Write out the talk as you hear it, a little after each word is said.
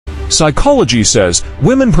Psychology says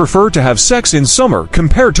women prefer to have sex in summer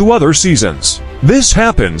compared to other seasons. This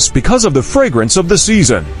happens because of the fragrance of the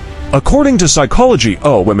season. According to psychology,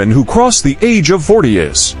 women who cross the age of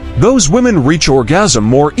 40 those women reach orgasm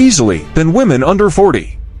more easily than women under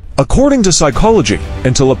 40. According to psychology,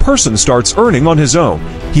 until a person starts earning on his own,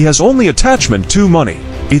 he has only attachment to money.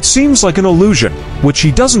 It seems like an illusion, which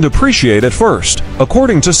he doesn't appreciate at first.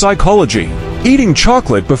 According to psychology, eating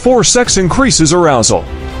chocolate before sex increases arousal.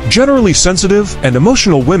 Generally sensitive and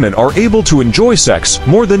emotional women are able to enjoy sex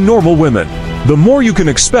more than normal women. The more you can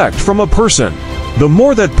expect from a person, the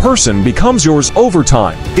more that person becomes yours over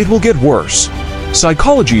time. It will get worse.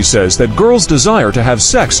 Psychology says that girls desire to have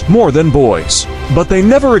sex more than boys, but they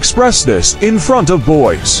never express this in front of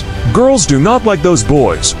boys. Girls do not like those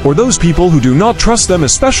boys or those people who do not trust them,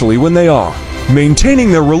 especially when they are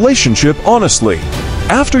maintaining their relationship honestly.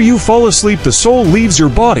 After you fall asleep, the soul leaves your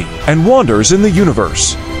body and wanders in the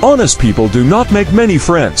universe. Honest people do not make many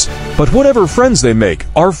friends, but whatever friends they make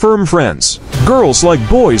are firm friends. Girls like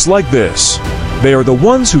boys like this. They are the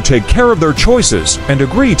ones who take care of their choices and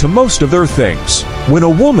agree to most of their things. When a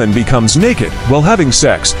woman becomes naked while having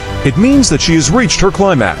sex, it means that she has reached her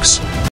climax.